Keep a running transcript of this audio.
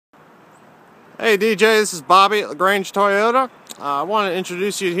Hey DJ, this is Bobby at Lagrange Toyota. I want to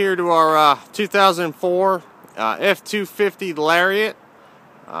introduce you here to our 2004 F-250 Lariat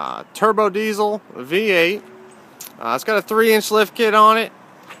turbo diesel V8. It's got a 3-inch lift kit on it.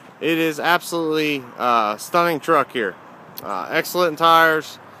 It is absolutely stunning truck here. Excellent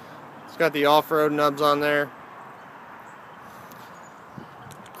tires. It's got the off-road nubs on there.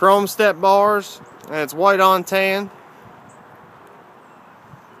 Chrome step bars, and it's white on tan.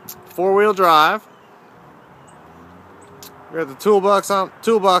 4-wheel drive. We got the toolbox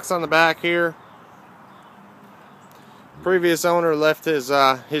on the back here. Previous owner left his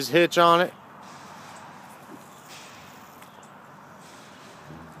hitch on it.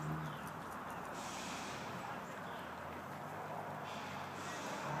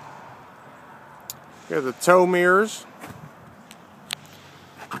 We got the tow mirrors.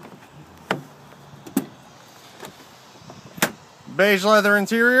 Beige leather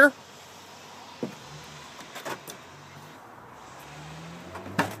interior.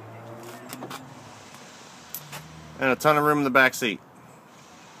 And a ton of room in the back seat.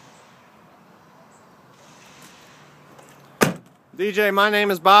 DJ, my name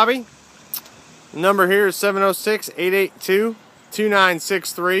is Bobby. The number here is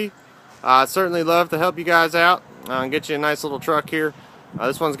 706-882-2963. I'd certainly love to help you guys out and get you a nice little truck here.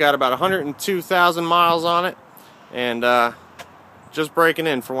 This one's got about 102,000 miles on it, and just breaking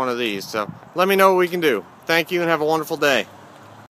in for one of these. So let me know what we can do. Thank you and have a wonderful day.